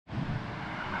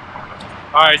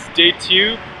Alright, it's day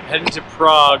 2, heading to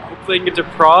Prague. Hopefully I can get to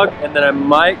Prague, and then I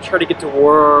might try to get to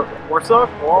Warsaw?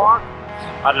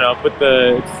 I don't know, but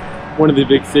it's one of the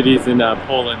big cities in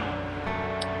Poland.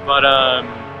 But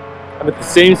I'm at the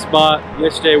same spot.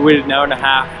 Yesterday I waited an hour and a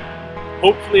half.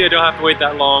 Hopefully I don't have to wait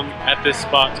that long at this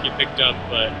spot to get picked up,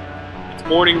 but it's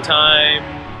morning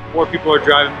time, more people are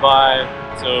driving by,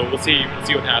 so we'll see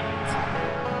what happens.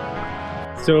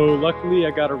 So luckily I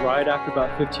got a ride after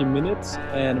about 15 minutes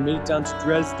and I made it down to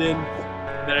Dresden,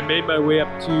 and then I made my way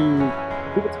up to,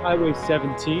 I think it's Highway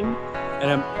 17, and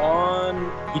I'm on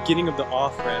the beginning of the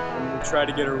off-ramp. I'm going to try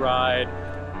to get a ride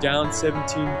down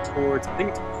 17 towards, I think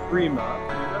it's Prima,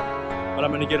 but I'm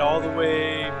going to get all the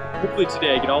way, hopefully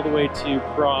today I get all the way to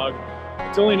Prague.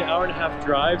 It's only an hour and a half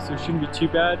drive, so it shouldn't be too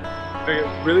bad. If I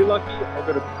get really lucky, I'll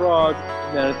go to Prague,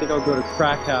 and then I think I'll go to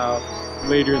Krakow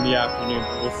later in the afternoon,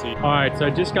 we'll see. Alright, so I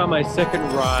just got my second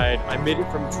ride. I made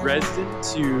it from Dresden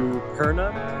to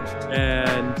Perna,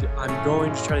 and I'm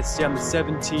going to try to stay on the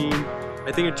 17.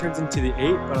 I think it turns into the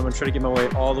 8, but I'm going to try to get my way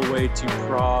all the way to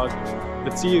Prague.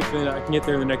 Let's see if I can get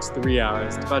there in the next 3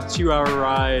 hours. It's about a 2-hour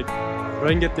ride. If I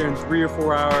can get there in 3 or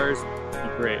 4 hours, it'd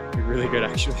be great. It'd be really good,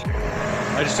 actually.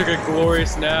 I just took a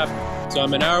glorious nap. So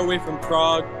I'm an hour away from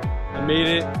Prague. I made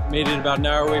it about an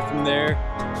hour away from there.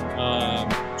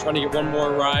 Trying to get one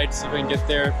more ride, see if I can get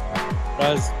there. But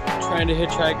I was trying to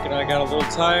hitchhike and I got a little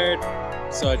tired,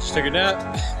 so I just took a nap.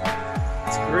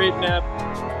 It's a great nap.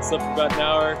 Slept for about an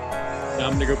hour. Now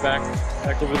I'm gonna go back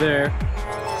over there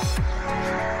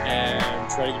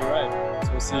and try to get a ride.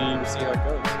 So we'll see how it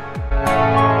goes.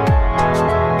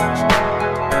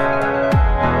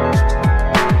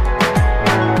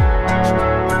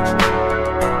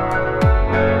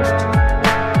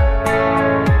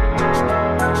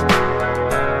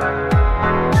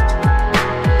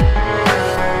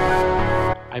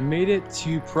 I made it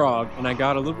to Prague, and I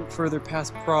got a little bit further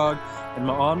past Prague, and I'm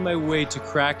on my way to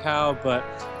Krakow, but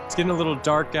it's getting a little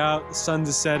dark out, the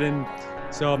sun's setting,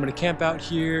 so I'm gonna camp out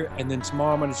here, and then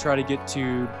tomorrow I'm gonna try to get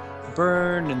to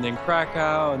Bern, and then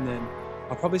Krakow, and then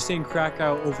I'll probably stay in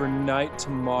Krakow overnight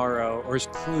tomorrow, or as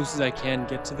close as I can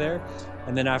get to there,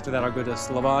 and then after that I'll go to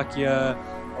Slovakia.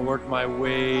 I'll work my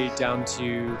way down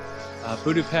to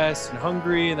Budapest in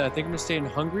Hungary, and then I think I'm gonna stay in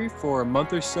Hungary for a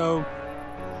month or so.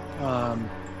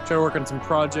 Try to work on some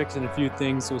projects and a few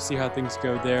things, so we'll see how things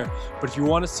go there. But if you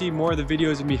want to see more of the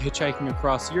videos of me hitchhiking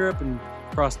across Europe and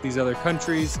across these other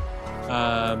countries,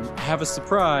 I have a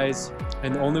surprise,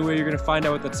 and the only way you're going to find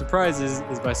out what that surprise is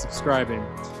by subscribing.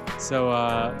 So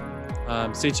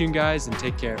stay tuned, guys, and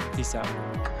take care. Peace out.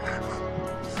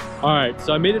 Alright,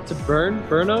 so I made it to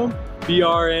Brno,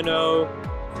 B-R-N-O.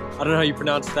 I don't know how you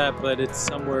pronounce that, but it's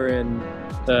somewhere in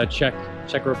the Czech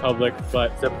Republic.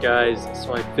 But what's up, guys?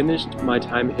 So I finished my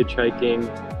time hitchhiking,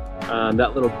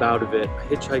 that little bout of it. I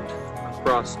hitchhiked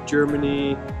across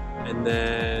Germany, and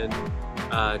then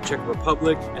Czech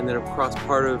Republic, and then across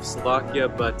part of Slovakia,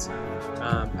 but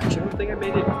actually I don't think I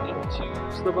made it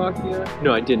into Slovakia.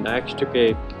 No, I didn't. I actually took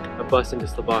a bus into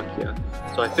Slovakia.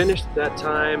 So I finished that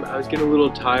time. I was getting a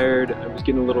little tired, I was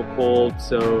getting a little cold,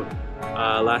 so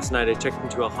last night I checked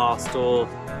into a hostel.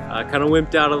 Kind of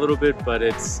wimped out a little bit, but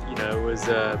it was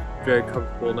a very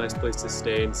comfortable, nice place to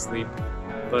stay and sleep.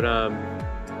 But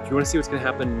if you want to see what's going to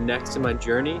happen next in my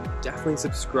journey, definitely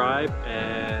subscribe,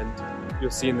 and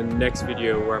you'll see in the next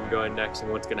video where I'm going next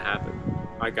and what's going to happen.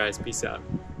 Alright guys, peace out.